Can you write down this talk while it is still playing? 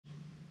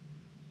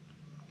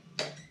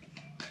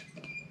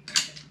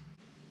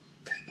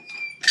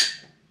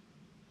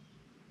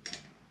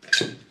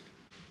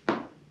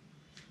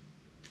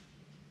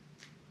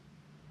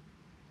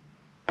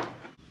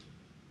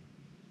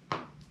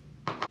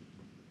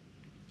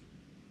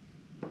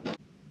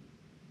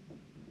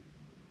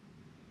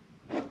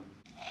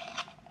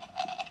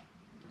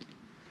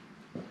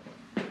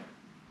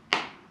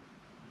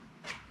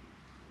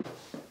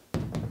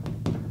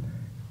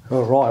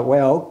Alright,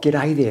 well,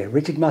 g'day there.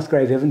 Richard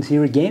Musgrave-Evans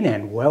here again,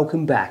 and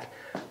welcome back.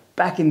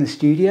 Back in the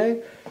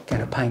studio, going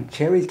to paint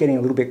cherries, getting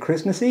a little bit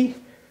Christmassy.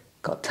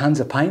 Got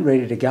tons of paint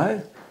ready to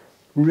go.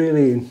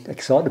 Really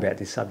excited about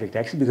this subject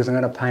actually, because I'm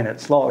going to paint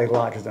it slightly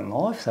larger than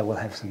life, so we'll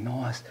have some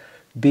nice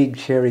big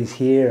cherries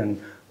here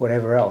and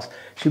whatever else.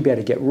 Should be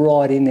able to get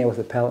right in there with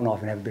a palette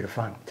knife and have a bit of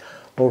fun.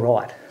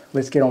 Alright,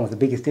 let's get on with the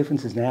biggest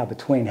differences now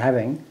between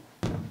having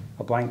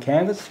a blank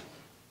canvas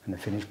and the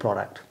finished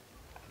product.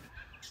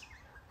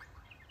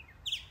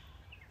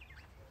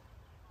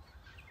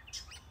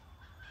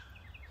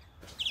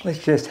 Let's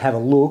just have a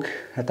look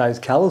at those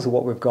colours of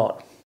what we've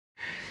got.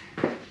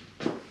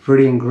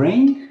 Viridian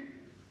green,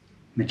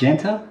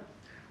 magenta,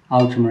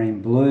 ultramarine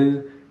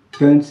blue,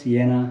 burnt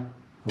sienna,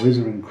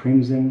 alizarin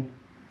crimson,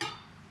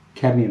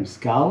 cadmium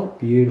scarlet,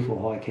 beautiful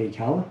high key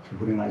colour for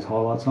putting those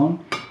highlights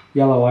on,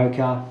 yellow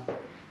ochre,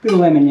 bit of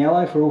lemon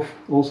yellow for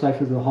also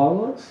for the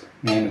highlights,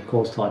 and of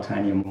course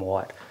titanium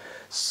white.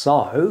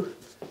 So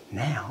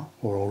now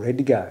we're all ready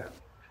to go.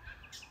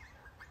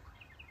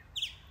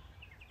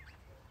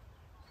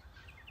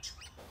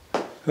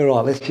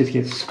 Alright, let's just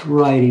get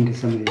straight into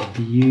some of these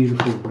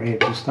beautiful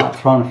reds. We'll start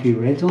throwing a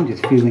few reds on,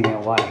 just feeling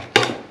our way.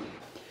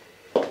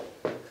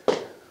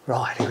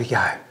 Right, here we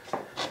go.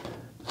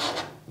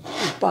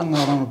 Just bung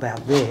that on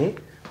about there.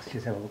 Let's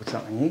just have a look at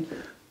something here.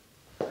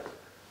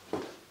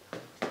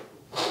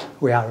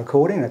 We are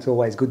recording, that's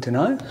always good to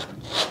know.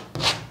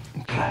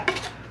 Okay.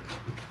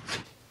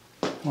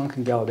 One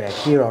can go about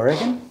here, I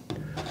reckon.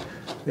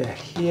 About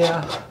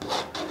here.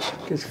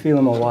 Just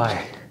feeling my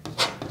way.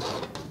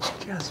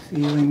 Just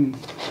feeling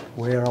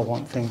where I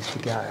want things to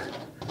go.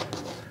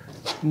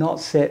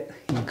 Not set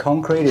in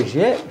concrete as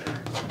yet.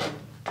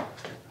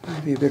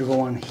 Maybe a bit of a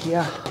one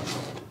here.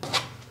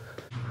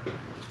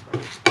 A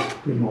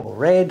bit more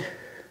red.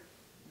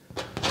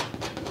 A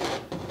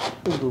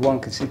little one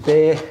can sit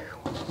there.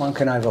 One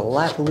can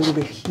overlap a little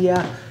bit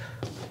here.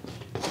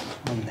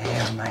 One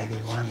there, maybe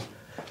one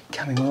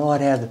coming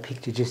right out of the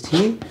picture just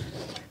here.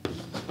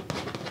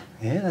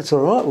 Yeah, that's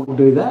all right, we'll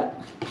do that.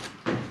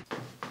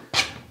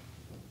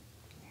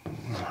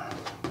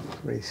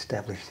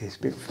 Re-establish this a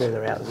bit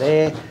further out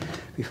there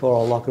before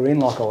I lock her in.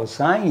 Like I was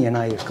saying, you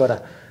know, you've got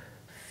to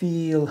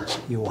feel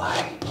your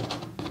way.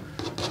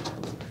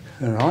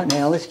 Alright,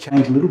 now let's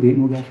change a little bit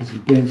and we'll go for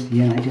some burnt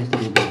sienna, just a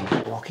little bit of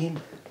a block in.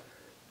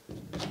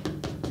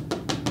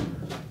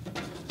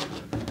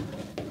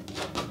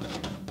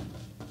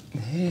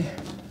 There.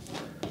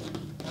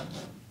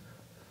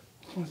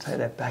 I'll take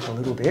that back a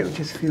little bit, we're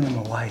just feeling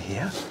my way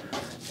here.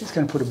 Just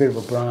going to put a bit of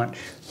a branch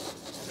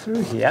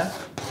through here.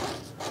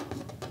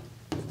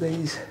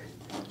 These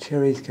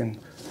cherries can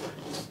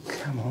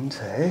come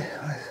onto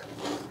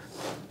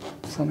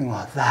something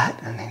like that,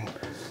 and then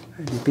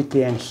maybe a bit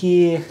down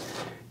here,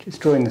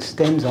 just drawing the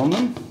stems on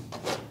them.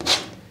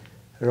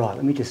 Right,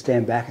 let me just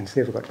stand back and see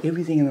if I've got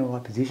everything in the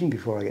right position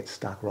before I get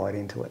stuck right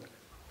into it.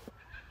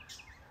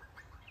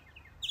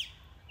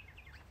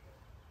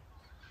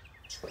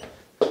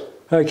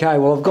 Okay,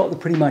 well I've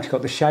pretty much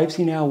got the shapes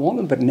in how I want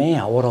them, but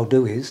now what I'll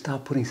do is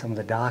start putting some of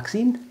the darks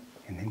in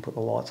and then put the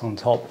lights on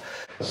top.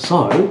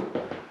 So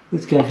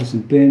let's go for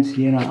some burnt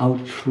sienna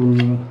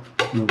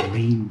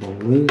ultramarine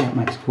blue. That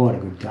makes quite a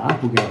good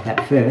dark. We'll go with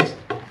that first.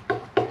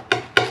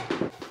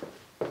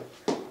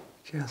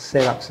 Just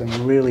set up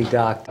some really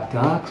dark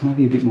darks,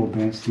 maybe a bit more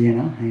burnt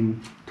sienna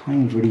and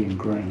plain viridian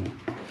green.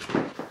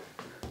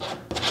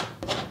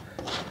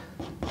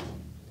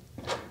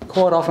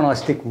 Quite often I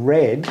stick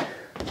red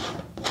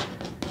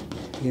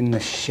in the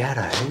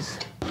shadows,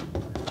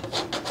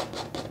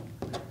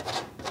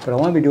 but I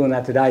won't be doing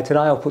that today. Today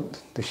I'll put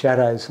the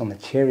shadows on the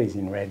cherries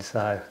in red,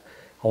 so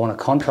I want a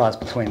contrast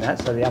between that,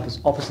 so the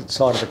opposite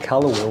side of the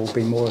colour wheel will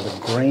be more of the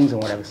greens or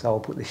whatever, so I'll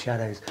put the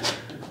shadows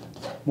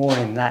more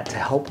in that to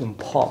help them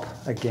pop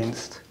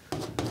against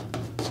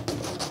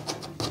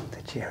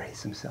the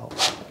cherries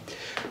themselves.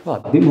 Right,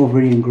 a bit more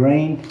viridian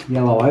green,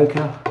 yellow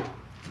ochre,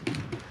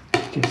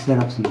 just set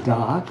up some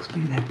darks, a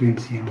bit of that burnt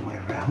sienna and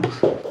whatever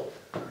else.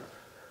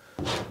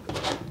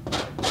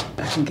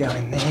 That can go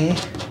in there.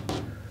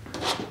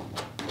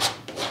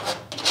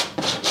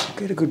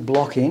 Get a good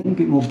block in, a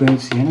bit more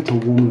burnt sienna to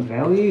warm the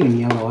value, and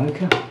yellow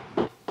ochre.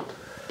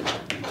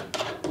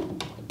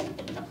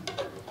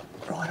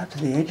 Right up to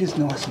the edges,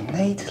 nice and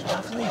neat,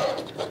 lovely.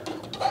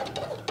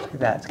 Look at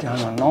that, it's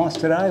going on nice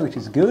today, which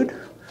is good.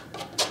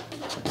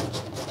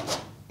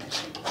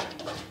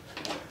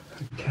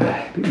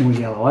 Okay, a bit more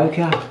yellow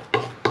ochre, a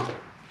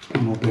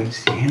bit more burnt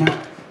sienna.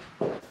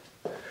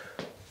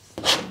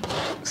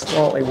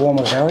 Slightly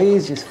warmer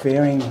values, just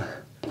varying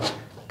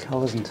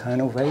colours and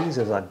tonal values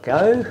as I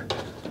go.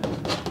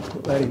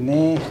 Put that in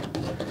there.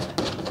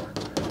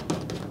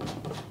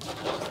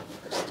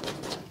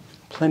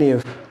 Plenty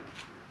of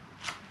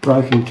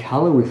broken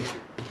colour with,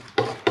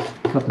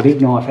 got the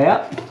big knife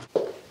out.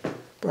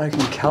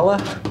 Broken colour,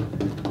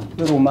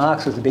 little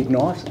marks with the big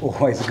knife,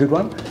 always a good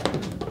one.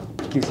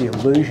 Gives the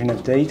illusion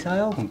of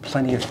detail and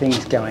plenty of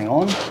things going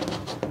on.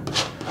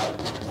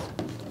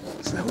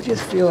 So we'll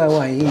just feel our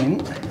way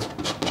in.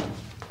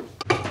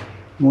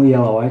 more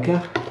yellow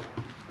ochre,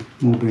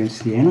 more burnt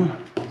sienna,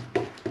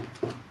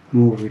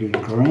 more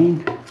viridian green.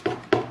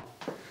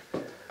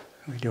 What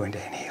are we doing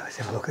down here? Let's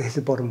have a look. There's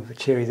the bottom of a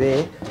cherry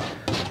there.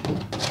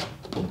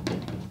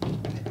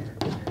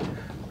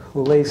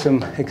 We'll leave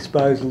some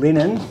exposed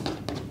linen.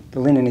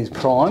 The linen is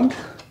primed,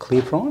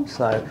 clear primed,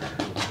 so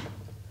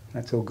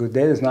that's all good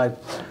there. There's no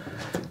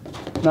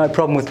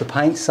problem with the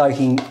paint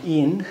soaking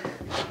into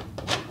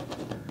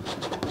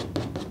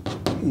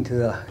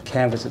the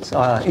canvas,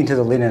 into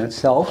the linen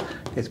itself.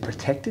 It's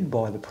protected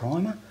by the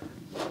primer.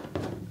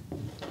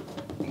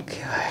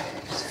 Okay,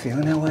 just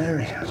feeling our way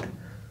around.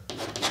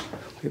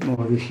 A bit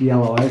more of this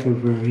yellow ochre,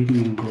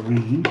 viridian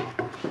green.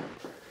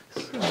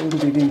 So a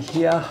little bit in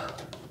here.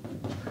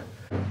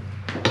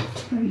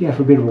 Maybe go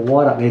for a bit of a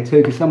white up there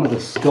too, because some of the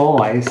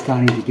sky is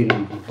starting to get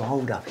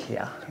involved up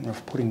here, and we're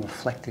putting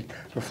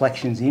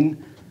reflections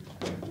in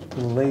to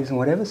the leaves and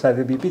whatever. So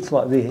there'll be bits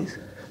like this,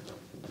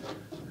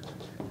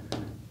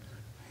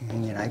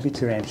 and you know,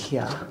 bits around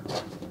here,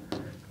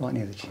 right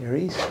near the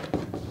cherries,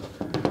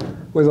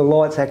 where the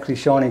light's actually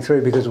shining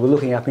through because we're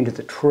looking up into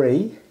the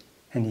tree,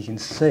 and you can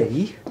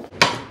see a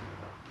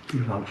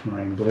bit of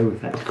ultramarine blue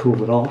with that to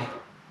cool it off.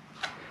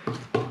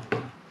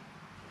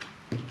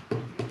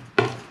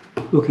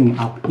 Looking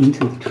up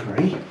into the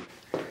tree,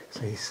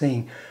 so you're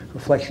seeing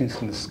reflections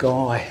from the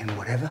sky and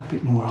whatever. A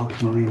bit more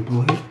ultramarine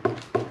blue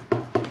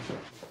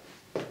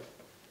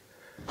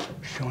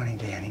shining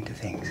down into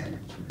things.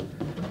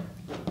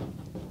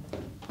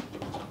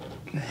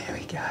 There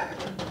we go.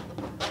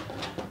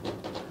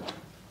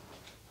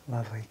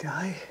 Lovely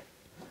day.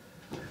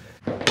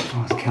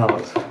 Nice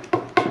colours.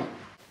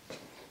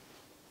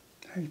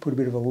 Maybe put a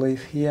bit of a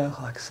leaf here,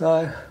 like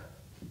so.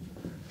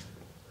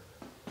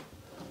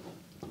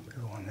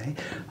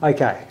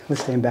 Okay,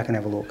 let's stand back and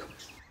have a look.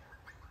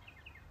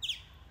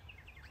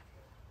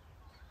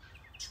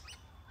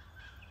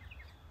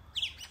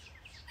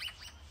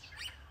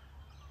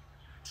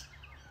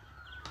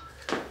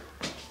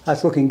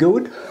 That's looking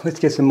good. Let's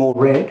get some more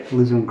red,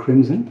 alizarin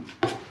crimson.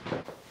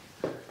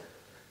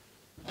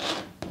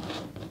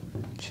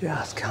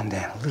 Just come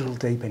down a little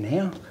deeper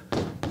now.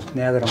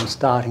 Now that I'm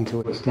starting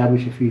to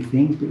establish a few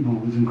things, a bit more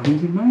alizarin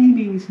crimson,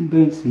 maybe with some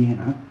burnt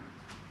sienna.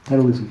 That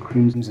alizarin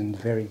crimson,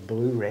 very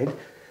blue red.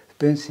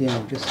 Burnt sienna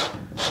will just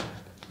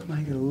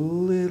make it a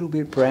little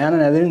bit browner.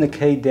 Now they're in the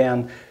keyed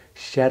down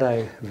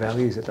shadow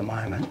values at the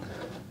moment.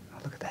 Oh,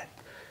 look at that.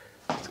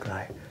 That's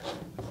great.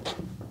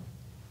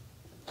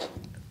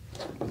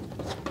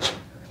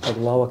 The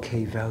lower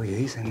key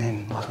values, and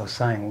then, like I was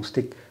saying, we'll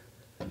stick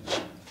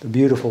the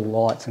beautiful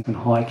lights and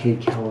high key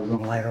colours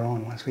on later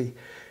on once we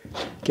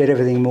get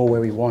everything more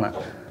where we want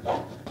it.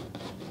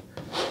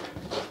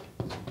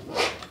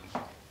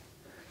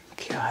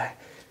 Okay.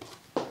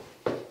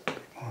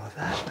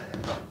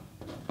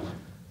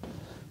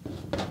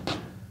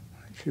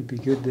 Should be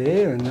good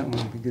there, and that one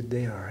will be good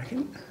there, I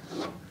reckon.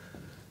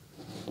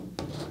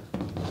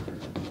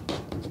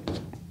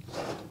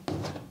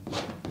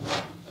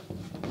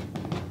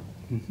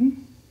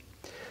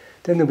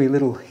 Then there'll be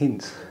little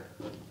hints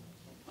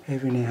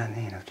every now and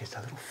then of just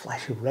a little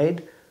flash of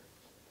red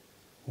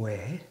where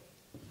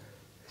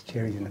there's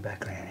cherries in the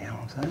background, you know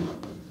what I'm saying?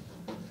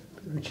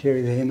 Bit of a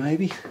cherry there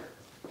maybe.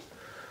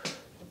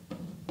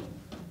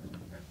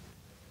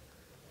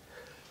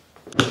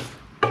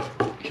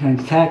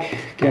 Change tack,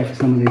 go for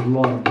some of these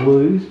lighter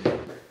blues.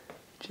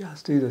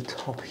 Just do the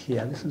top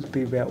here. This is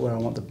be about where I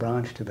want the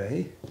branch to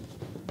be.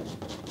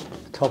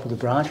 The top of the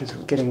branch is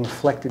getting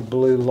reflected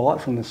blue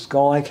light from the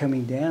sky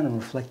coming down and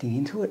reflecting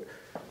into it.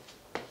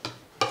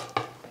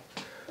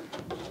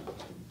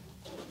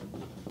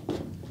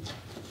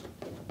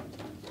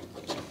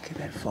 Get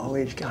that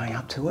foliage going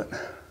up to it.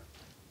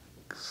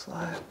 So,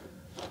 a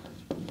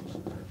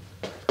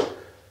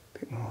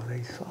bit more of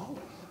these fold.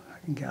 I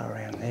can go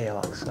around there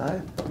like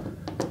so.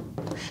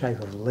 Shape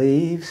of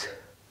leaves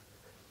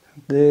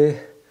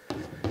there,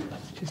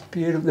 just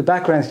beautiful. The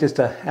background's just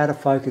a out of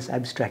focus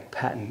abstract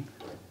pattern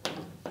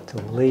to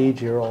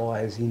lead your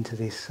eyes into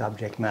this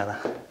subject matter.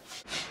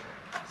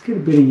 Let's get a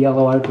bit of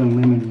yellow ochre and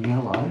lemon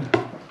yellow.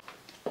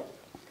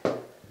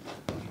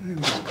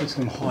 Maybe just put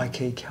some high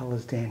key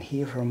colours down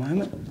here for a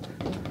moment.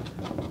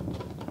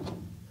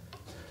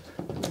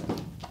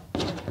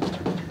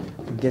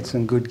 And get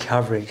some good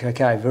coverage.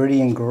 Okay,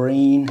 viridian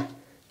green,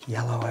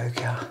 yellow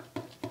ochre,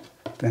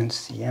 burnt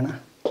sienna,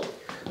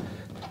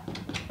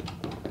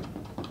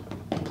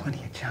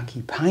 plenty of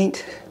chunky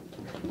paint,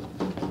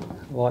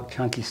 light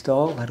chunky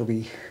style, that'll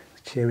be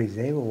cherries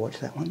there, we'll watch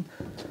that one.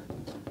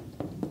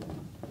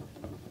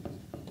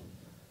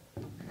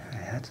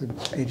 Okay, that's the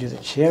edge of the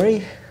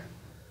cherry.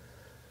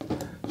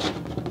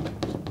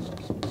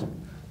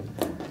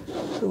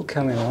 It's all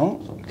coming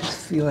along, just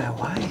feel our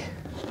way.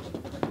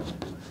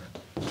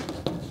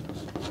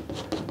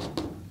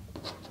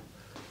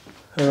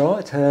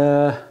 Alright,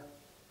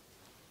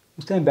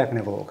 we'll stand back and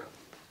have a look.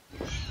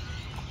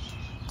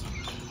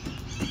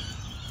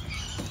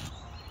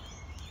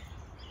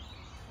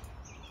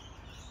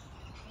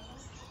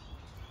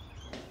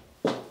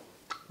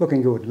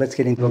 Looking good. Let's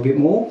get into a bit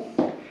more.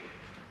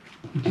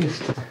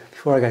 Just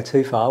before I go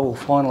too far, we'll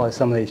finalise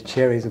some of these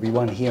cherries. There'll be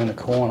one here in the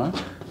corner.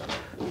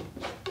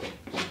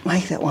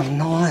 Make that one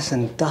nice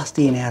and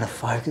dusty and out of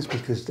focus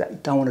because I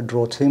don't want to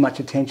draw too much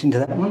attention to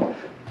that one.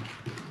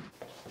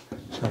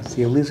 So it's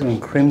the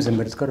alizarin crimson,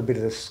 but it's got a bit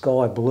of the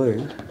sky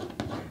blue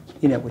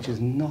in it, which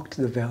has knocked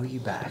the value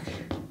back,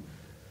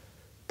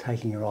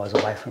 taking your eyes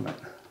away from it.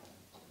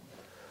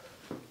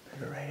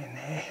 Put it right in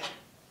there.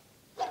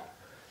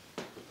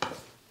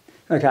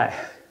 Okay,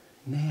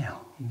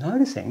 now I'm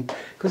noticing,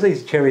 because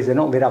these cherries, they're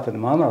not lit up at the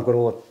moment, I've got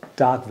all the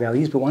dark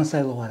values, but once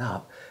they light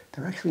up,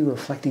 they're actually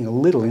reflecting a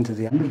little into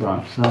the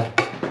underbrush. So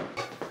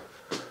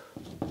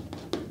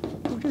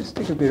we'll just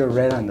stick a bit of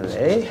red under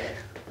there.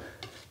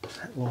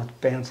 That light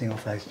bouncing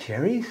off those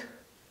cherries.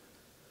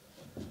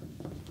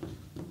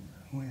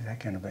 Where's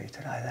that going to be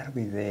today? That'll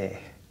be there.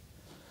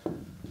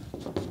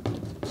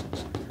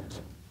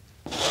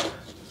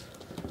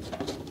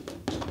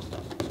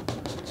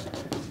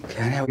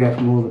 Okay, now we go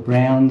from all the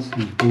browns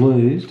and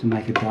blues to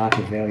make a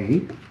darker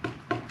value.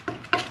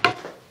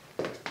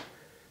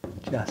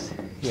 Just,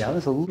 yeah,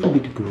 there's a little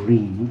bit of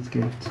green. Let's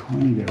get a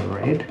tiny bit of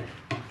red.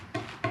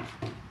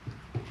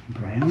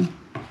 Brown.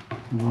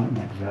 Lighten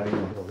that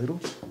value up a little.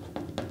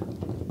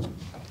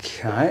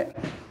 Okay.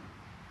 A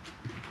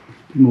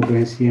bit more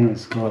burnt sienna and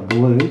sky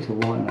blue to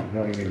lighten that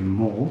value even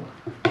more.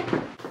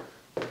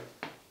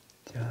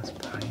 Just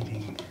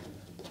painting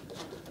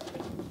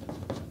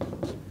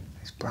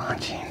this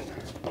branching.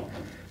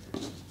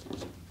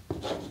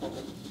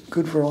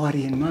 Good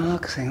variety in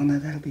marks. Hang on,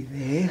 that'll be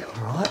there.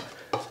 All right.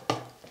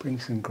 Bring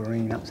some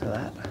green up to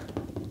that.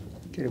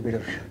 Get a bit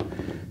of,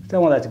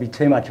 don't want that to be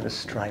too much of a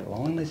straight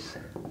line. Let's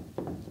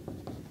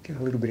get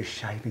a little bit of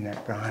shape in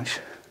that branch.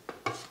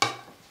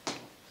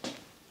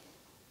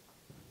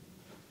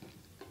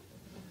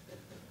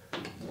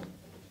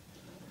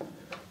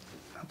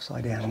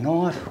 Upside down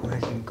knife,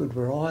 working good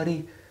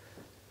variety.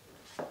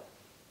 A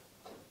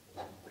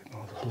bit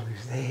more of the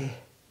blues there.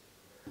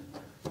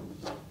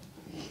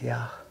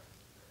 Here.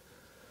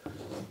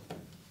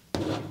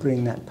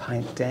 Bring that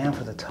paint down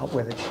for the top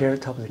where the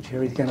top of the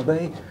cherry is going to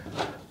be.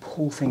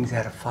 Pull things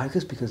out of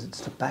focus because it's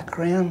the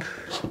background.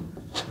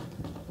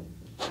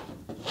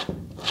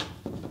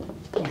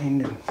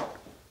 Blend and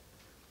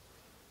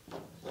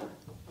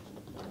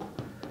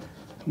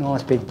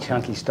nice big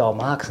chunky style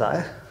marks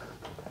though.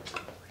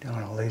 We don't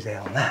want to lose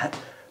out on that.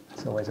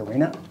 That's always a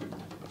winner.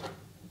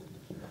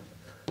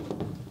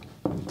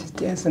 Just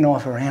dance the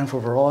knife around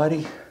for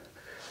variety.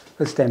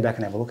 Let's stand back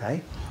and have a look, eh?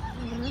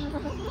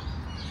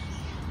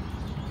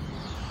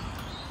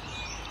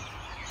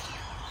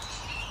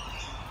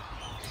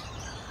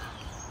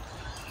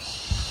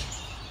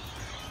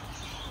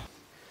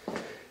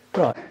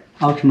 Right,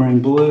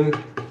 ultramarine blue,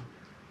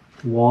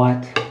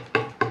 white,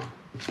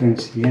 burnt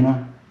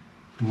sienna,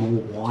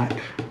 more white,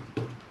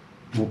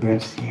 more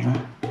burnt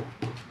sienna.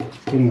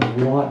 It's getting a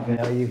light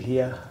value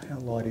here. How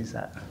light is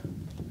that?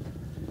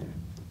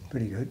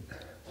 Pretty good.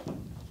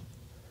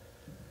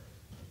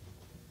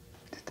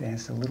 Just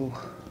dance a little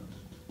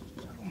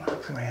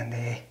marks around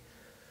there.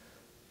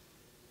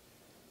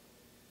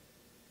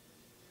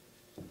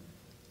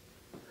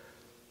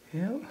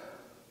 Yep.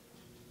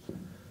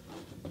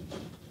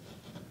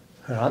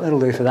 Alright, that'll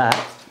do for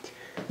that.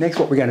 Next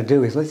what we're going to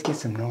do is let's get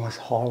some nice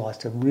highlights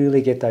to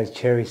really get those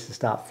cherries to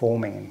start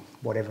forming and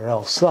whatever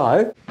else.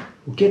 So,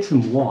 we'll get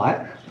some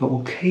white, but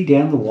we'll key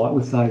down the white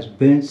with those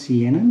burnt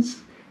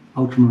siennas,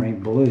 ultramarine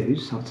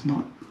blues, so it's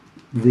not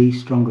the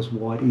strongest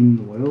white in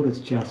the world, it's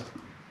just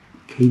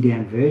a key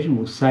down version.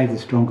 We'll save the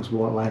strongest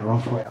white later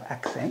on for our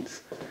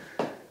accents.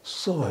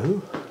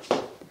 So,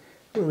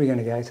 where are we going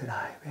to go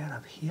today? About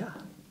up here.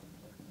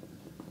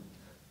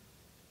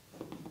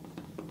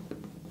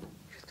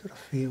 Got a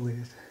feel where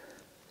this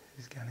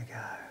is going to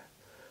go.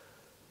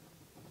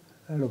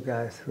 That'll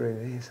go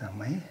through there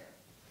somewhere.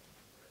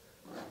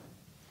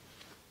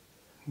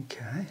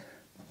 Okay.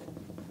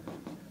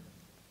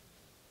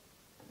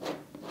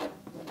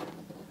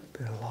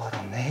 Bit of light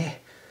on there.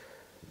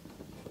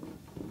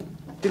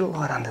 Bit of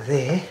light under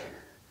there.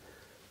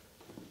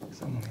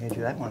 Some on the edge of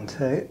that one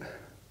too.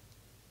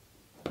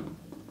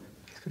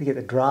 Just got to get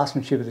the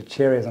draftsmanship of the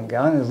cherry as I'm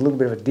going. There's a little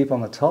bit of a dip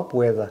on the top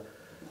where the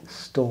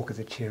stalk of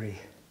the cherry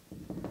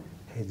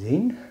heads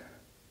in.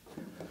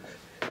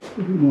 A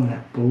little bit more of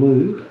that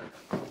blue,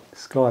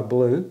 sky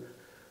blue,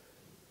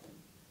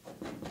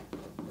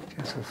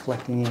 just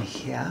reflecting in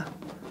here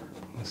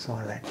on the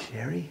side of that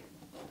cherry.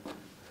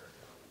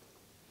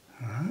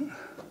 Alright.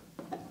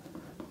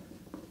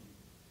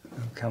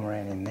 We'll come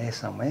around in there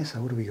somewhere.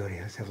 So what do we got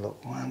here? Let's have a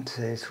look. 1,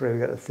 2, 3.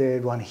 We've got the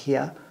third one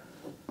here.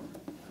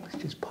 Let's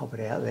just pop it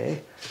out there.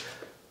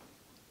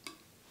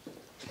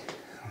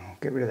 I'll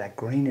get rid of that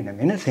green in a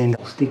minute and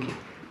I'll stick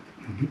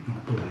a bit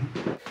more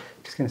blue.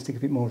 Just going to stick a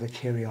bit more of the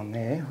cherry on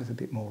there with a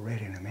bit more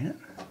red in a minute.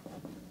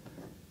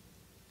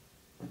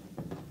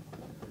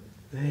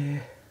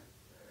 There.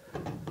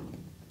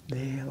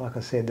 There. Like I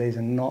said, these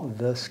are not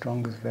the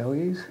strongest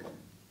values.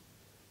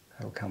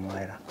 That'll come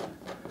later.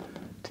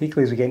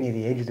 Particularly as we get near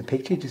the edge of the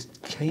picture,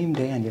 just key them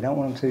down. You don't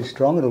want them too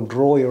strong. It'll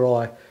draw your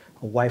eye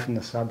away from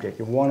the subject.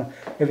 You want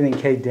everything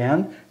keyed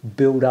down,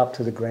 build up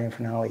to the grand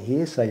finale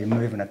here, so you're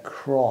moving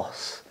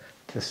across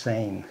the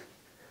scene.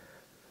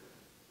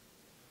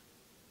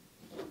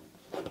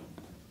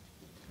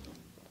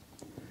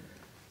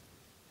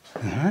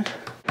 Alright.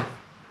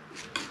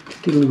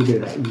 Get a little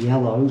bit of that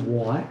yellow,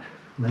 white,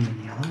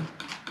 lemon yellow.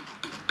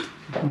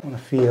 I want to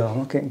feel, I'm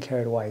not getting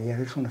carried away yet,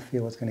 I just want to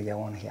feel what's going to go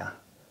on here.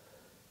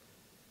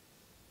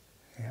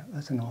 Yeah,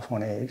 that's a nice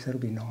one edge, that'll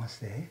be nice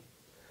there.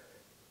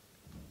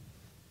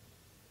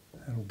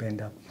 That'll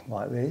bend up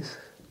like this.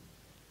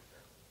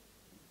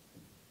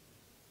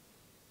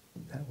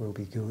 That will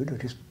be good, or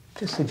just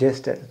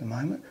suggest it at the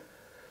moment.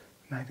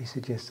 Maybe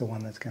suggest the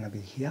one that's going to be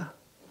here.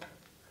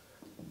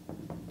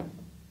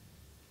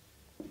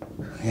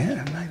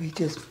 Yeah, and maybe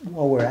just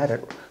while we're at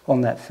it, on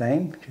that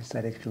theme, just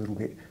that extra little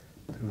bit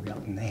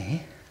up in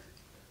there.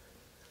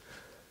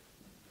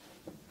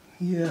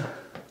 Yeah.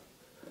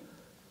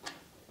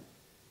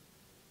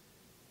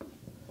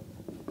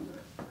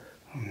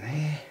 On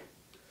there.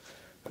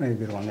 Maybe a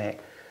bit on there.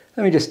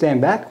 Let me just stand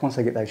back. Once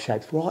I get those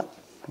shapes right,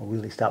 I'll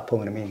really start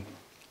pulling them in.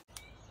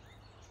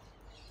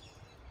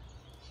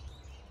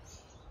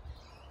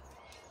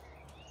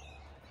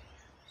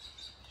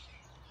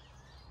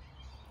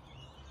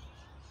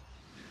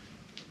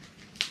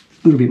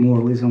 A little bit more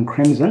alizarin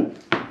crimson.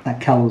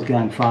 That colour's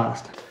going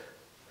fast.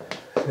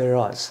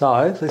 Alright,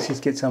 so let's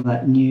just get some of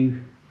that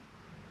new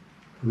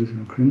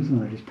alizarin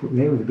crimson I just put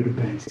there with a bit of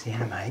burnt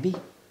sienna maybe.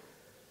 Like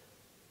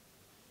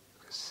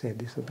I said,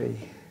 this will be...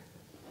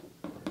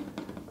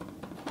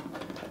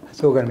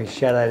 It's all going to be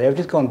shadowed there. I've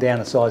just gone down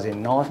the size of the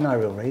knife, no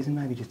real reason,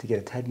 maybe just to get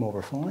a tad more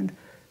refined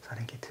so I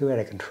don't get too out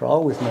of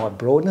control with my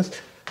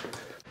broadness.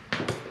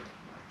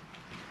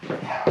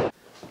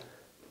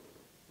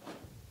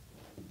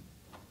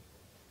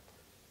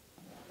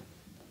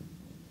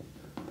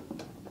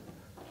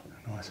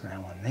 Nice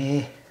round one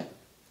there.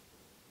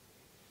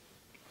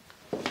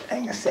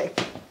 Hang a sec.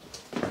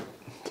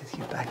 Just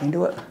get back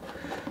into it.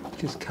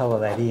 Just colour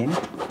that in.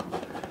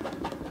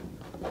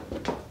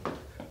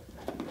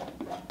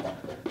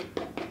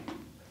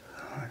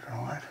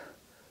 Right.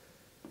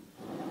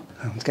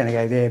 I'm just going to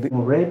go there a bit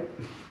more red.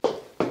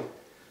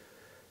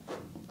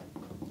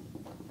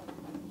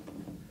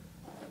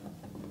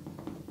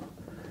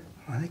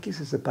 I think this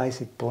is the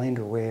basic blend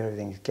of where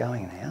everything's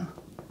going now.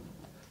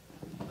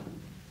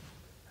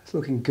 It's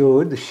looking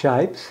good, the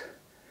shapes.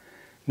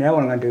 Now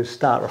what I'm going to do is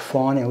start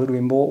refining a little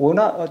bit more. Well,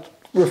 not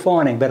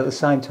refining, but at the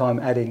same time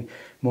adding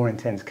more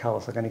intense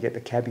colours. I'm going to get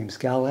the cadmium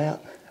skull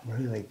out and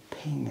really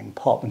ping and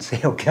pop and see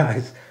how it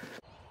goes.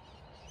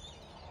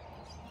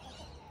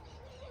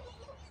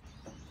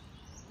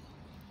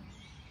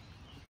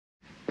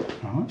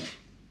 Alright,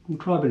 we'll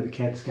try a bit of the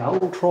cad skull.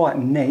 We'll try it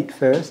neat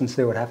first and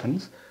see what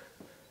happens.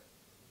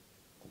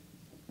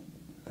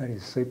 That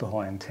is super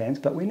high intense,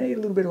 but we need a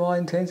little bit of high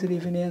intensity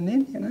every now and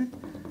then, you know.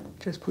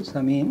 Just put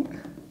some in.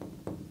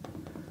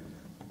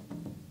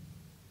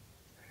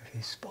 A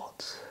few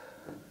spots.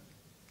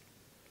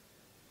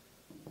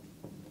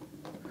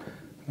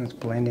 And it's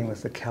blending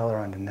with the colour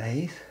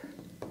underneath.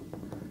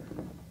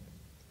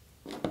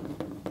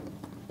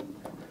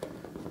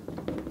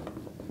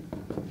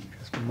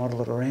 Just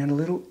model it around a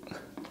little.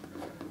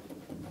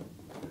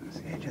 That's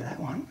the edge of that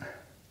one.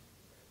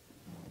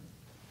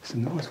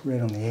 Some nice red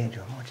on the edge.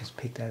 I might just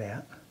pick that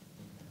out.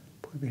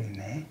 Put a bit in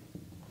there.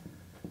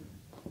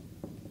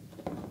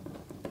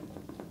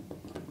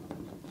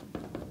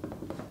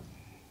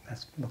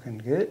 That's looking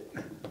good.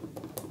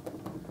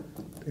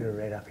 Bit of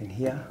red up in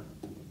here.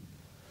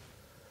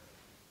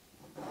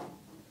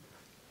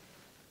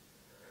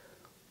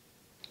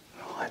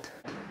 Right.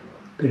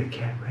 Bit of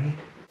cat red.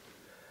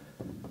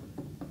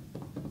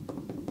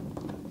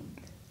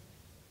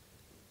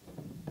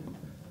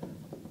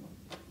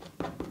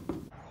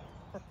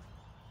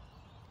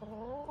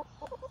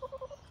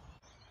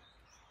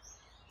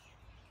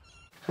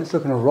 It's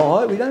looking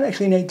alright. We don't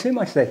actually need too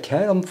much of that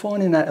cat. I'm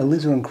finding that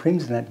alizarin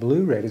crimson, that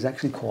blue red, is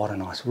actually quite a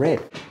nice red.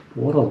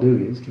 What I'll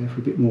do is go for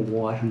a bit more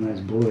white on those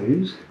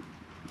blues.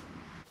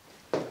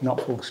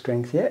 Not full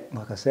strength yet.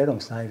 Like I said, I'm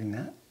saving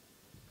that.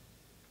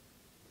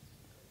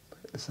 But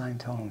at the same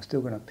time, I'm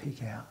still going to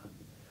pick out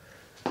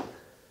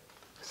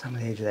some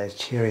of the edge of those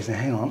cherries. And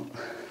hang on.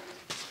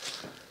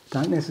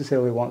 Don't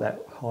necessarily want that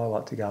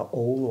highlight to go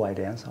all the way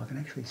down, so I can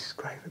actually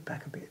scrape it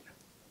back a bit.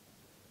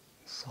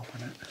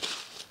 Soften it.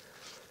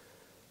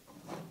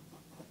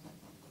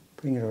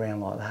 Bring it around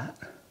like that.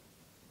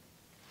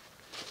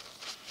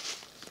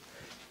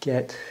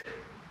 Get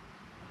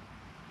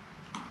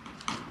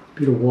a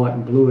bit of white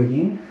and blue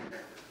again.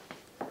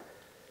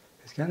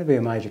 There's going to be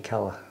a major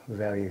colour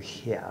value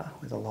here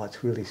where the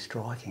light's really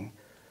striking,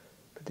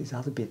 but there's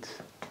other bits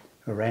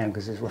around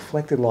because there's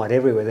reflected light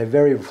everywhere. They're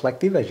very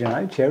reflective, as you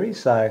know, cherries,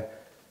 so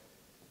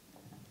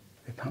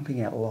they're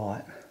pumping out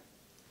light.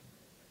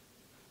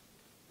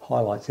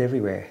 Highlights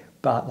everywhere.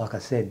 But like I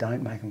said,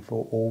 don't make them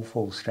all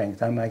full strength.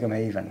 Don't make them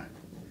even.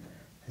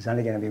 There's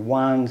only going to be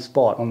one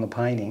spot on the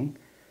painting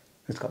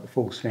that's got the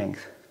full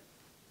strength.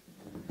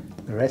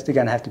 The rest are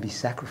going to have to be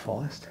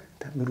sacrificed,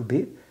 that little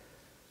bit.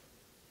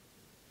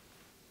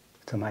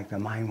 to make the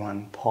main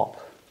one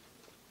pop.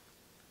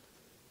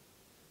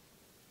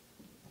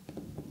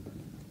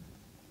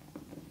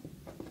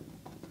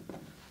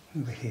 A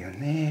little bit here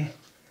and there.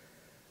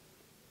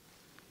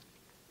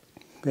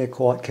 They're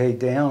quite keyed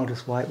down, I'll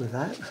just wait with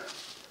that.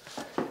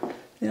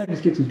 Now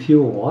just get some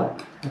pure white,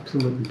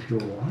 absolutely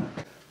pure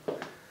white.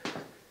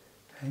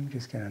 I'm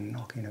just going to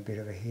knock in a bit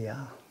over here.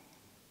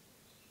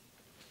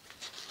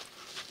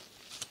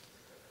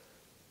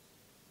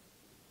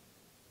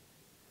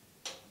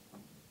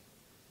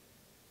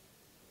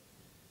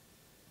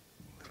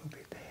 A little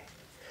bit there.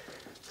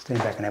 Stand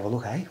back and have a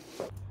look, eh?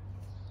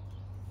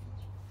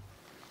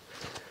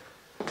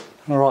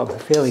 Alright, with a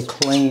fairly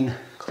clean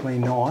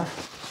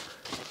knife,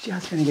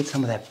 just going to get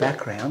some of that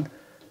background,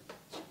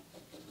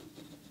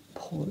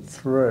 pull it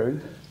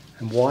through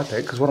and wipe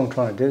it, because what I'm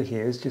trying to do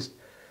here is just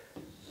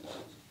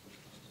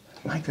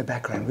make the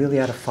background really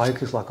out of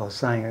focus, like I was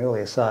saying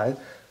earlier. So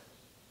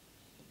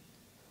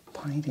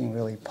painting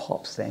really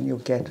pops, then you'll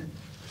get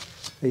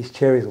these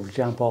cherries will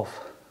jump off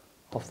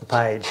the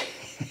page.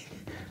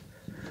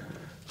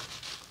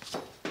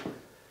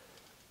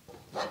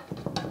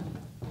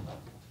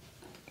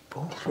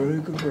 Pull through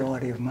a good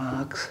variety of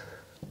marks.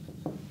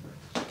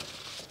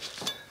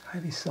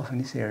 Maybe soften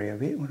this area a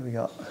bit. What do we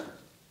got?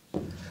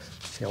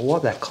 See, I'll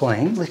wipe that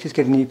clean. Let's just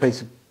get a new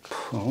piece of,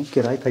 well,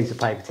 get a piece of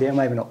paper here,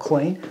 maybe not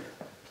clean.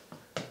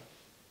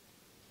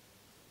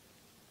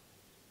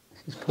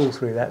 Just pull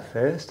through that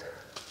first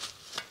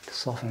to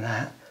soften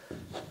that.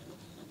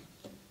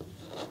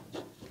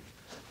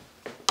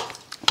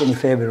 Getting a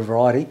fair bit of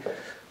variety.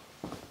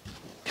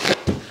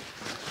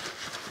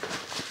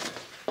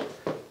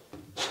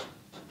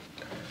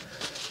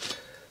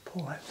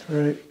 Pull that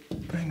through,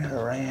 bring that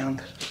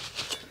around.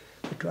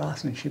 The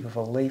draftsmanship of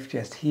a leaf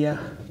just here.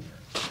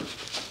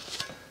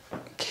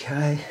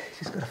 Okay,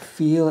 just got to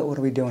feel it. What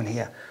are we doing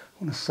here?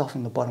 I want to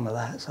soften the bottom of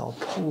that, so I'll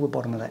pull the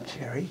bottom of that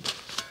cherry.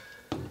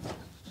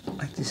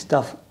 Make this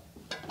stuff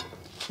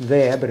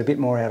there, but a bit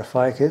more out of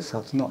focus, so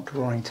it's not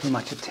drawing too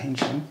much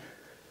attention.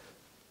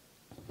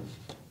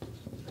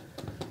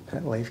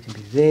 That leaf can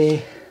be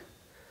there.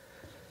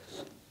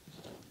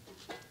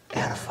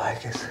 Out of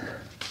focus.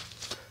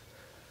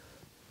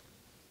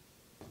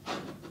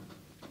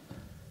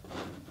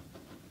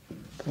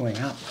 Pulling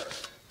up.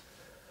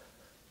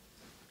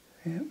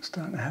 Yep,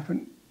 starting to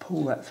happen.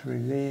 Pull that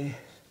through there,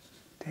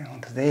 down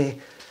onto there.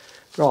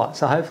 Right,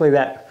 so hopefully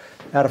that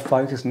out of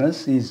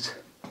focusness is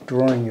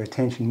drawing your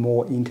attention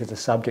more into the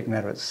subject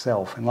matter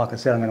itself. And like I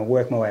said, I'm going to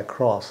work my way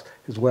across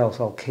as well,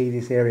 so I'll key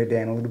this area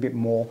down a little bit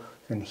more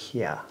than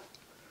here.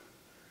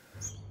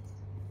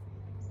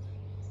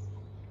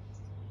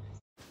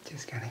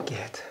 Just going to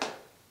paint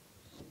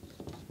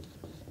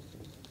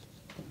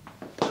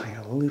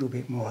a little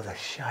bit more of the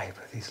shape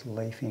of this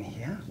leaf in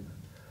here.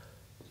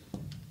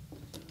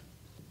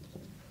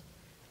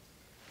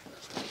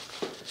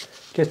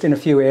 Just in a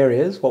few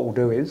areas, what we'll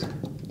do is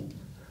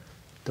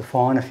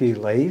define a few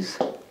leaves,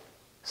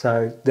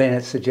 so then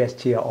it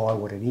suggests to your eye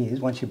what it is.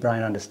 Once your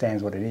brain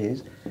understands what it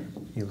is,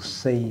 you'll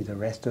see the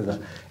rest of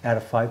the out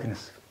of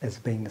focus as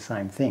being the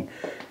same thing.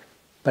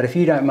 But if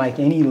you don't make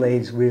any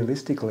leaves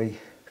realistically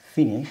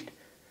finished,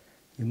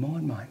 your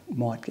mind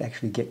might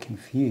actually get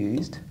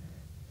confused,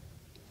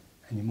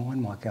 and your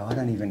mind might go, I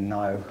don't even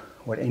know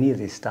what any of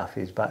this stuff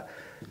is. But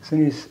as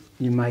soon as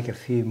you make a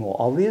few more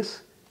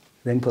obvious,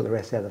 then put the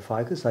rest out of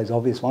focus. Those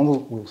obvious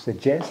ones will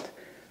suggest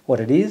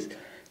what it is,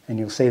 and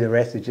you'll see the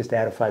rest is just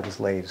out of focus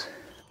leaves.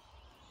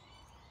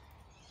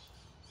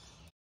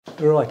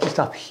 Right, just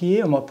up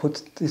here I might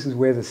put, this is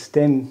where the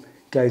stem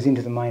goes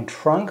into the main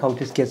trunk. I'll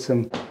just get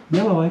some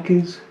yellow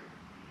ochres,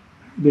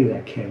 a bit of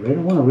that cat red.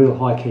 I want a real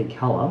high key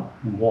colour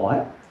and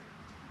white.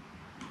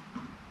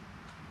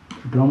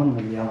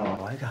 Predominantly yellow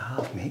ochre,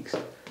 half mixed.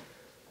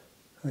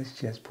 Let's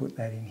just put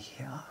that in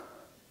here.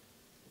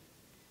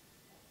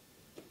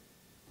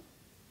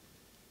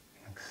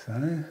 Like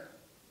so.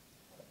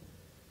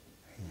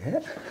 Yeah.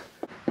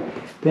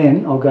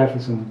 Then I'll go for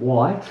some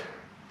white,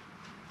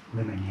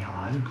 lemon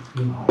yellow,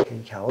 real high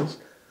key colours.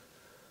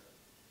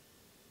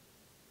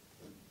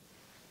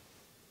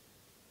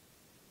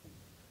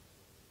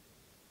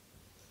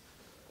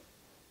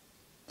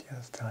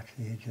 Just touch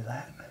the edge of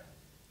that,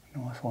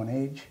 knife on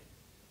edge.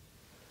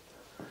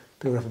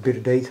 Build up a bit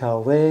of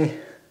detail there,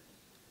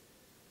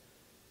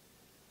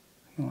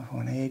 knife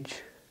on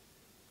edge,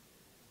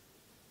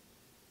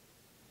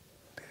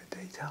 a bit of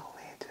detail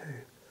there too.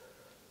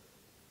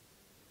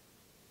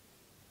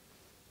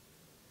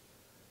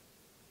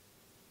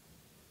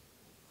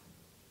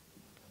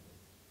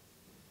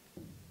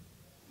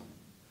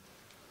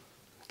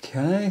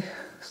 Okay,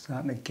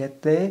 starting to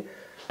get there.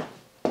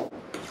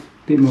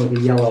 Bit more of the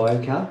yellow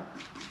ochre,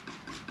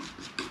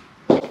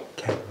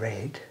 cat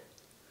red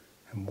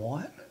and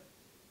white.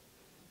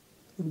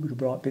 A little bit of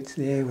bright bits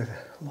there with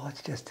the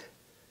lights just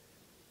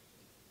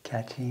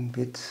catching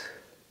bits.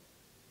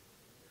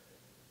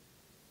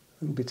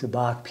 Little bits of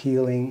bark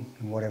peeling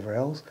and whatever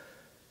else.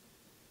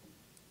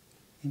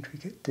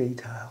 Intricate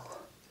detail,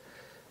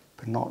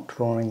 but not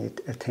drawing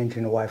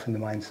attention away from the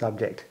main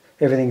subject.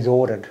 everything's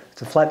ordered.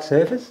 It's a flat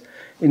surface.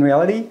 In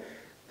reality,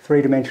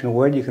 three-dimensional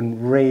world, you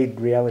can read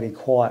reality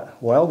quite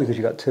well because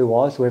you've got two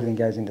eyes, so everything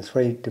goes into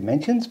 3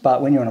 dimensions.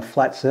 But when you're on a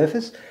flat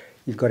surface,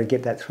 you've got to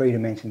get that 3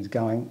 dimensions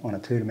going on a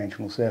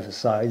 2-dimensional surface.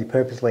 So you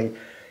purposely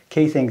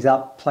key things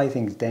up, play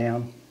things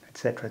down,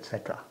 etc.,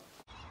 etc.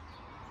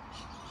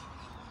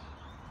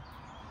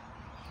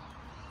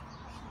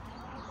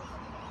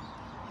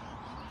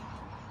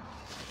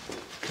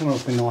 Coming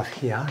off the knife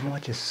here, I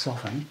might just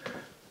soften,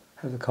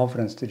 have the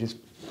confidence to just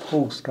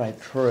pull straight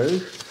through.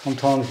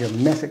 Sometimes you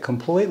mess it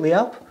completely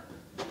up,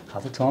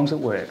 other times it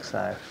works,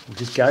 so we'll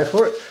just go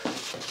for it,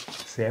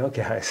 see how it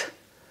goes.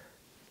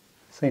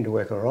 Seemed to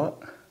work all right.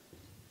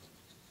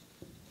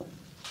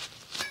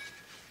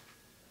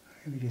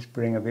 Maybe just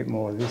bring a bit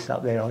more of this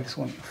up there. I just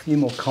want a few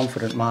more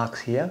confident marks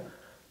here.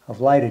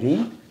 I've laid it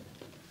in.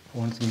 I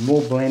want it to be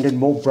more blended,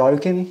 more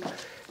broken.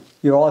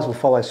 Your eyes will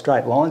follow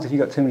straight lines. If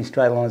you've got too many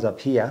straight lines up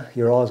here,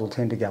 your eyes will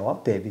tend to go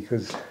up there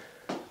because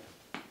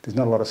there's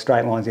not a lot of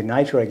straight lines in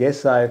nature, I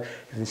guess. So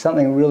if there's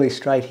something really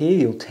straight here,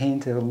 you'll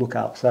tend to look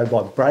up. So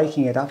by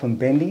breaking it up and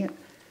bending it,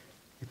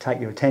 you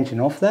take your attention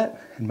off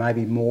that and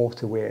maybe more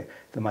to where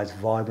the most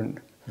vibrant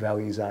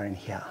values are in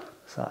here.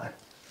 So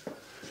we'll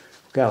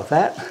go with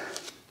that.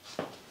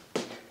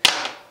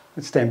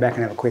 Let's stand back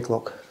and have a quick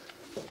look.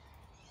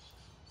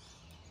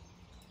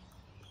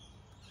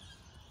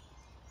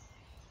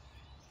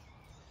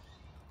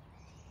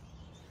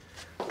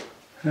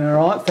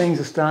 Alright, things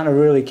are starting to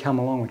really come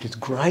along, which is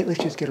great. Let's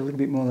just get a little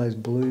bit more of those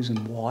blues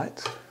and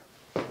whites.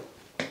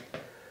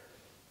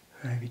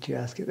 Maybe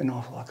just get the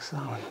knife like so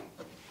and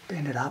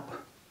bend it up.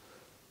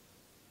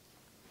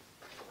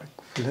 Flick,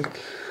 flick.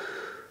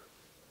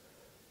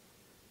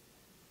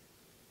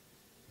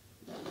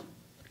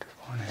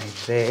 Define an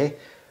edge there.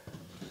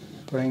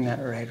 Bring that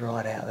red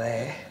right out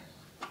there.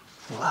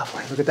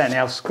 Lovely. Look at that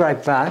now. I've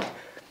scraped back.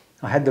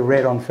 I had the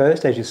red on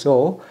first, as you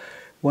saw.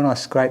 When I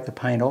scraped the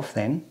paint off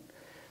then,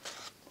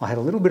 I had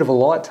a little bit of a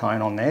light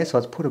tone on there, so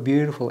it's put a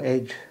beautiful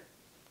edge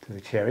to the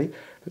cherry.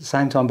 But at the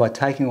same time, by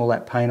taking all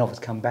that paint off, it's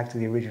come back to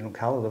the original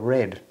colour, the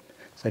red.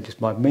 So just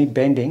by me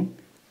bending,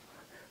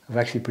 I've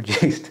actually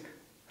produced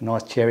a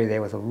nice cherry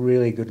there with a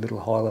really good little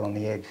highlight on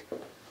the edge.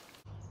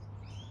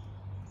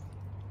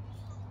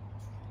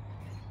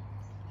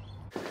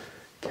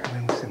 Come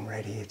in with some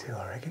red here too,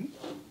 I reckon.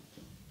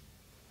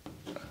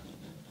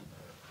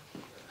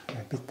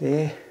 A bit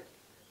there.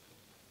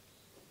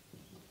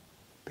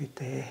 A bit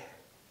there.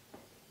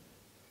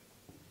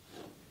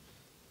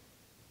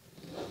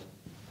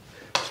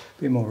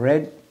 A bit more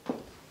red.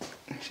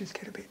 Let's just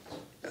get a bit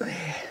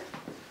there.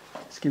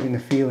 It's giving the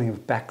feeling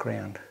of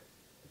background.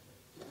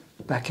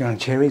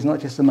 Background cherries, not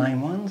just the main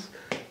ones,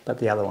 but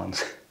the other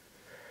ones.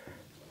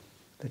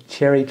 The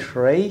cherry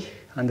tree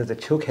under the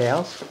chook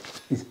house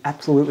is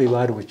absolutely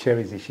loaded with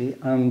cherries this year.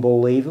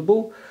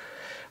 Unbelievable.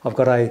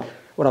 What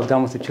I've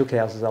done with the chook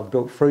house is I've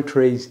built fruit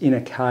trees in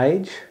a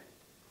cage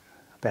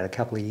about a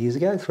couple of years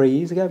ago, 3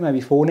 years ago, maybe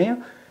 4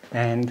 now,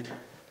 and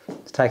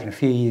it's taken a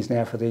few years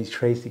now for these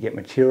trees to get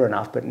mature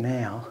enough, but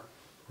now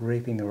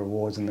reaping the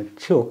rewards, and the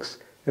chooks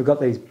have got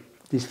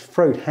this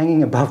fruit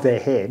hanging above their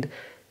head.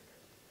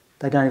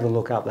 They don't even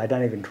look up, they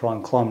don't even try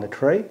and climb the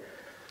tree.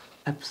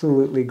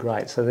 Absolutely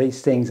great. So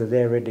these things are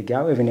there ready to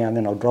go. Every now and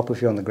then I'll drop a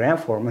few on the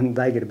ground for them and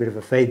they get a bit of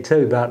a feed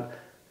too, but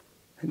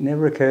it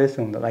never occurs to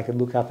them that they could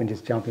look up and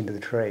just jump into the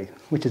tree,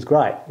 which is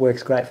great,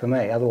 works great for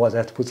me. Otherwise I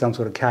have to put some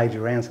sort of cage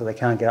around so they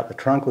can't get up the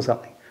trunk or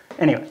something.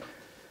 Anyway.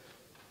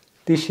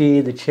 This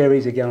year the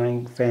cherries are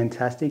going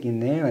fantastic in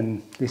there,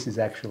 and this is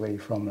actually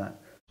from that.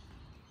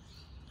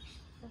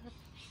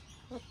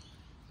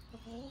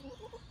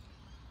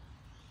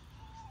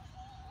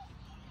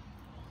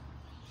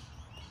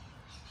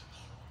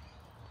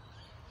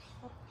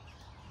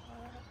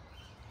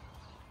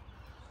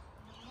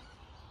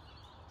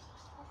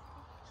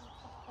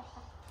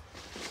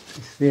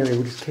 This theory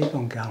will just keep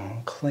on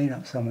going, clean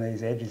up some of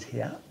these edges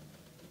here.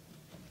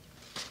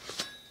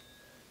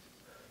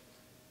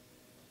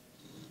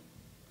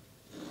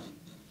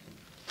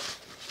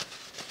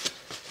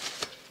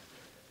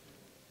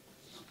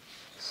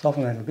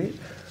 Soften that a bit.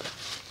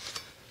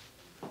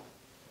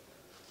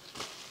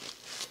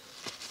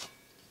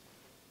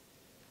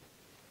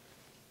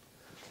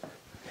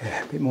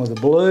 Yeah, a bit more of the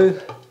blue.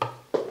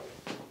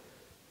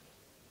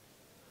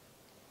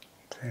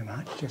 Too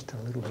much, just a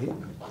little bit.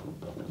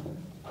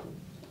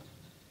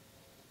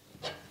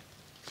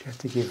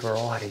 Just to give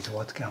variety to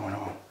what's going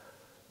on.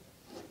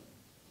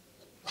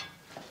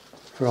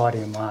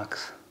 Variety of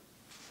marks.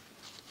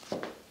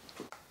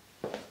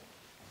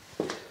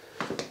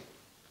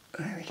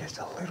 Maybe just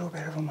a little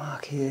bit of a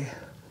mark here.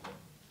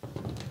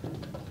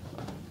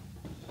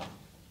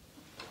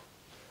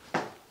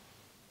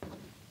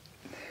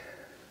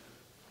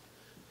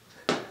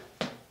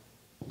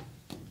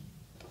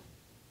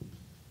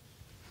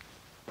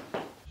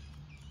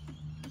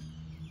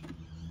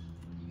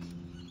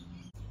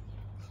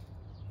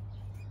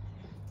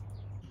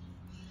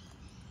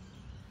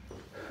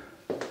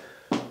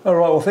 All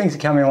right, well, things are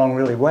coming along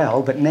really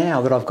well, but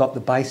now that I've got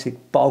the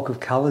basic bulk of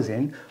colours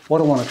in,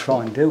 what I want to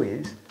try and do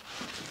is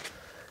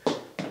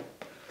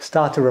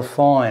start to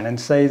refine. And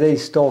see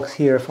these stalks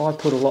here, if I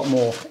put a lot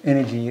more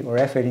energy or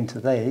effort into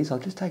these, I'll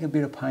just take a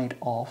bit of paint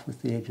off with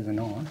the edge of the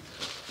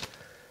knife.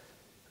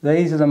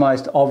 These are the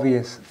most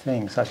obvious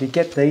things. So if you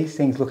get these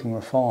things looking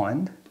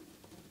refined,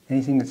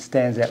 anything that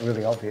stands out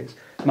really obvious,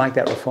 make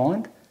that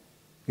refined,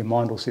 your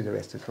mind will see the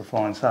rest is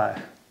refined. So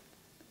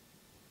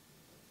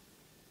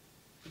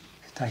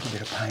take a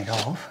bit of paint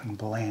off and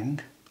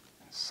blend,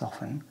 and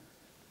soften.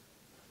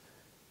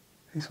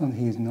 This one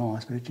here is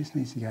nice, but it just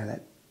needs to go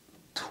that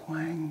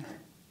twang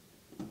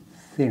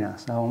thinner.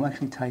 So I'm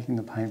actually taking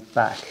the paint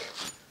back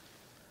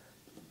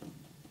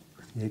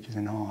with the edge of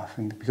the knife,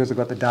 and because I've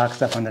got the dark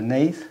stuff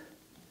underneath,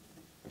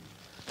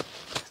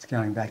 it's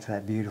going back to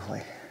that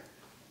beautifully.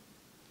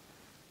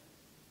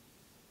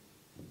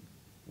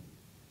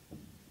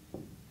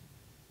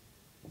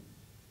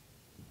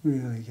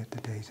 Really get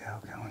the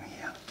detail going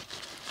here.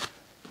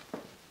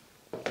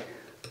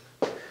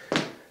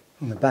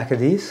 On the back of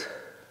this,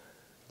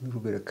 a little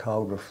bit of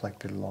cold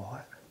reflected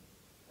light.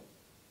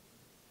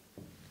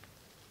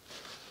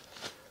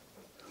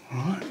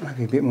 Alright,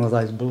 maybe a bit more of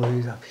those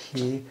blues up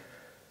here.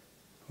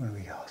 What do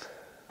we got?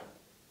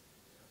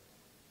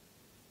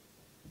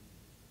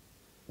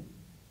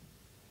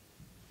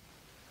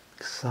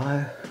 So,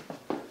 I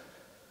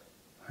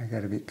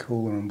got a bit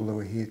cooler and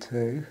bluer here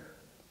too.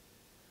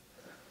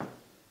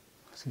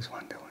 What's this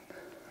one doing?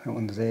 That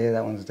one's there,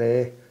 that one's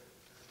there.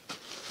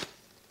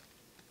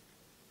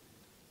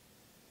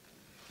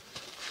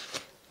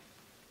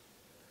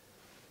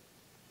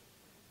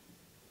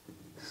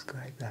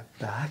 Scrape that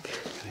back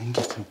and then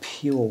get some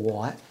pure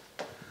white.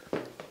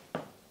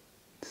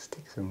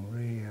 Stick some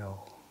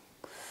real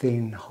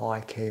thin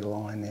high key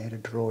line there to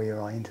draw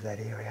your eye into that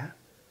area.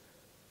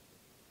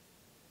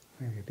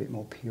 Maybe a bit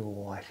more pure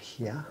white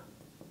here.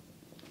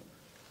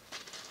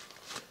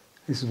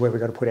 This is where we've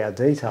got to put our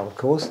detail, of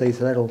course.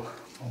 These are little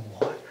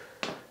white,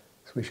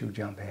 so we shall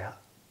jump out.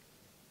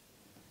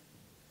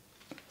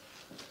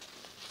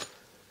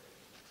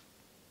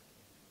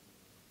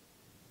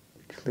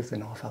 Just lift the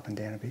knife up and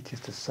down a bit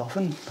just to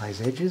soften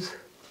those edges.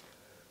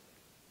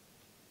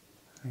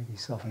 Maybe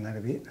soften that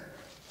a bit.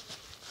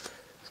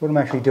 So what I'm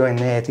actually doing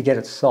there to get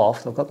it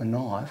soft, I've got the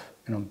knife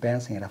and I'm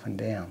bouncing it up and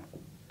down.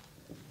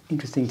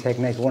 Interesting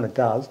technique. What it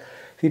does,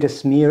 if you just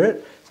smear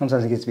it,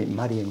 sometimes it gets a bit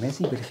muddy and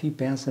messy, but if you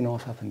bounce the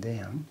knife up and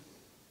down,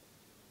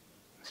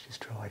 let's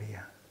just try it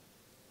here.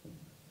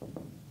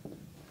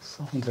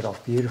 Softens it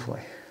off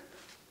beautifully.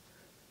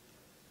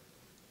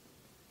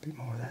 A bit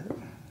more of that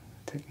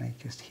technique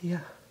just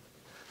here.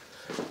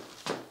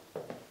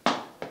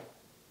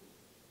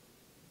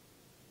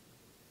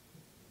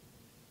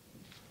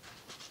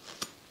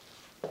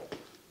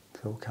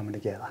 It's all coming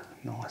together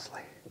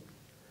nicely.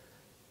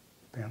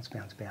 Bounce,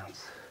 bounce,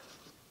 bounce.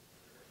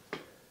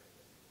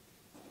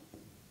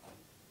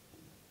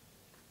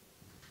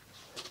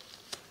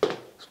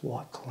 Just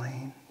wipe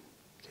clean.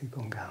 Keep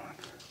on going.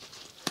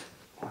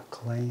 Wipe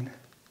clean.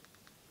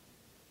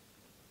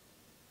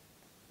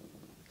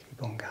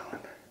 Keep on going.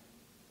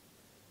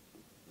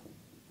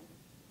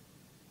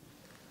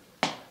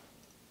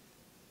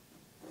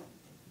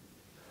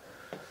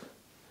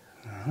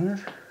 Alright,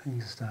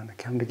 things are starting to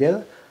come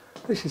together.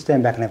 Let's just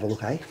stand back and have a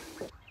look, eh?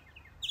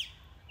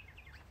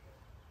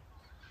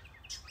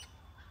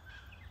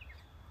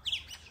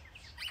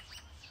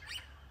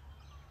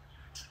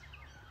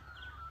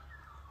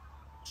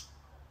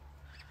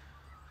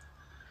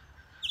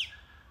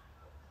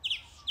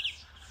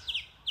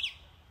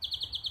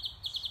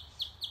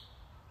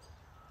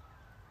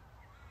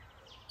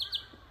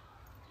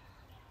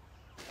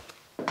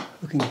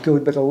 Looking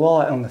good, but the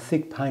light on the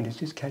thick paint is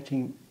just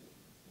catching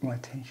my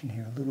attention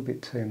here a little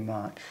bit too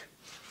much.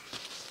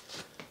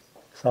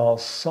 So I'll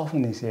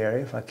soften this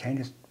area if I can,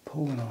 just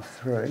pull the knife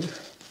through.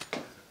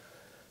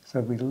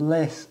 So there'll be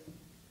less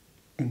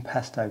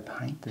impasto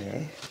paint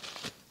there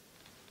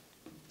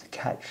to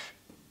catch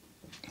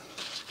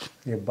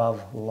the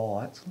above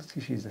lights. Let's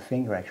just use the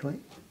finger actually.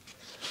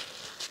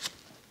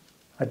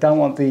 I don't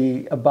want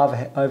the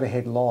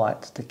overhead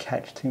lights to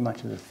catch too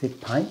much of the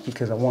thick paint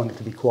because I want it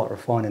to be quite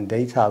refined and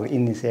detailed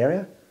in this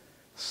area.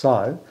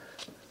 So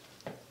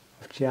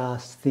I've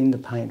just thinned the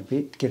paint a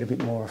bit, get a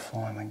bit more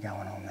refinement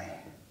going on there.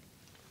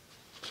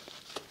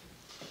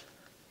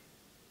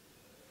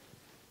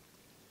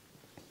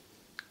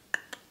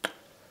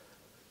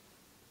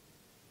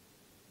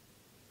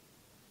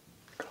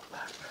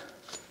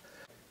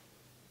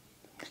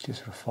 Let's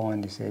just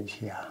refine this edge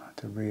here.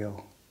 It's a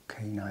real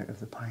keynote of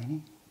the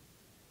painting.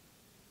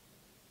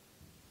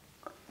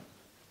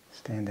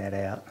 Stand that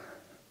out.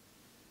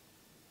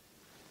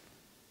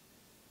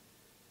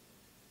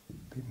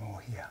 A bit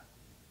more here.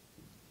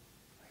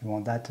 You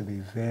want that to be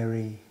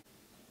very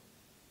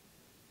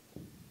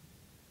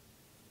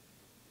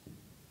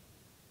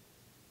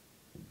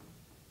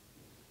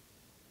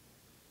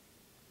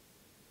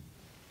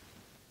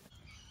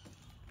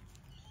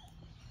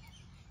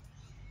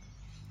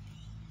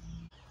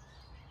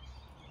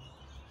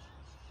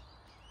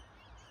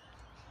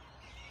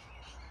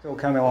it's all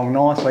coming along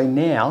nicely.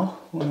 Now,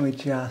 why don't we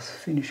just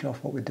finish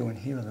off what we're doing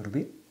here a little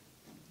bit.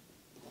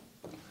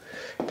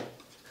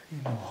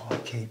 few more high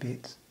key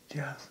bits,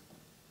 just.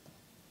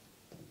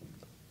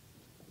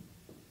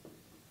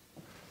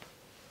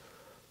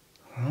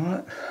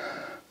 Alright,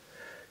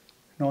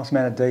 nice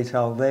amount of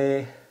detail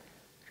there,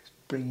 just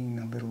bringing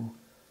a little,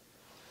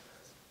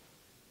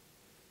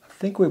 I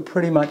think we're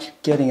pretty much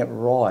getting it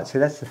right. So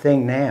that's the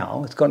thing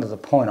now, it's gotten to the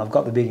point, I've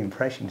got the big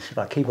impression, should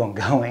I keep on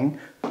going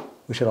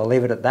or should I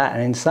leave it at that?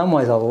 And in some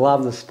ways I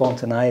love the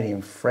spontaneity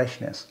and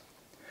freshness.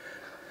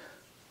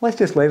 Let's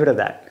just leave it at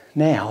that.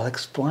 Now I'll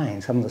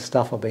explain some of the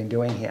stuff I've been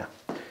doing here.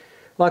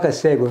 Like I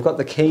said, we've got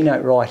the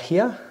keynote right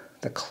here,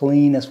 the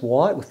cleanest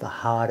white with the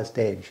hardest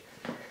edge.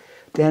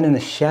 Down in the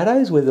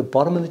shadows where the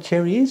bottom of the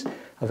cherry is,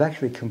 I've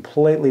actually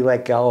completely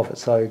let go of it.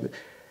 So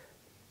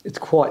it's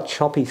quite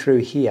choppy through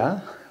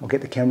here. I'll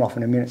get the camera off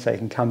in a minute so you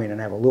can come in and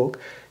have a look.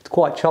 It's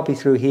quite choppy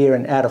through here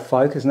and out of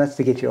focus, and that's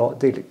to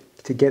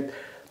get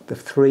the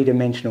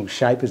three-dimensional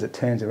shape as it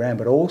turns around,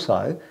 but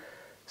also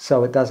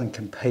so it doesn't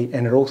compete,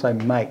 and it also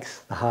makes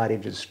the hard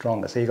edges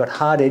stronger. So you've got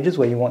hard edges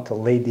where you want to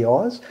lead the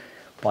eyes.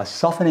 By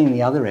softening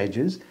the other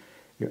edges,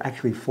 you're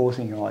actually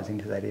forcing your eyes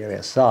into that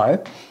area.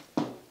 So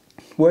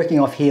working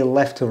off here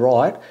left to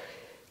right,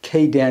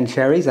 keyed down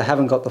cherries, they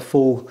haven't got the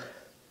full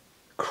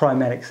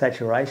chromatic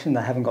saturation,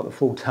 they haven't got the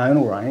full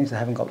tonal range, they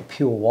haven't got the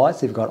pure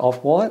whites, they've got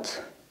off-whites,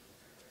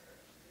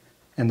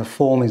 and the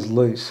form is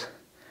loose.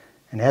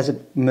 And as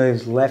it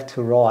moves left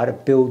to right,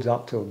 it builds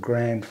up to a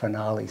grand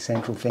finale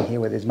central thing here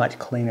where there's much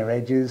cleaner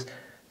edges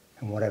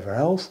and whatever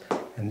else.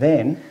 And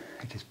then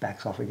it just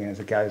backs off again as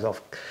it goes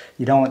off.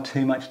 You don't want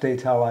too much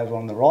detail over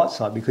on the right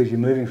side because you're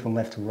moving from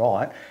left to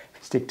right. If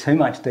you stick too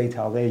much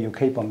detail there, you'll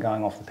keep on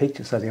going off the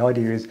picture. So the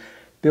idea is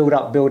build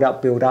up, build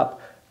up, build up,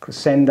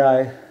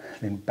 crescendo,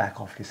 then back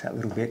off just that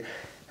little bit,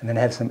 and then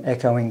have some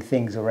echoing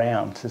things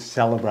around to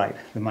celebrate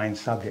the main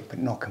subject but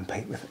not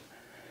compete with it.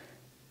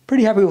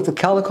 Pretty happy with the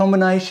colour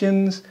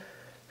combinations,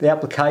 the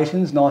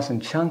applications, nice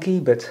and chunky,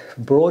 but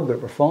broad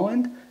but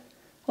refined.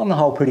 On the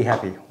whole, pretty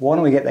happy. Why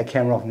don't we get that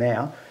camera off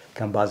now,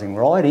 come buzzing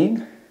right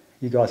in,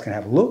 you guys can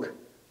have a look,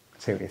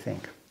 see what you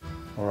think.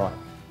 All right,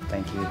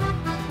 thank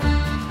you.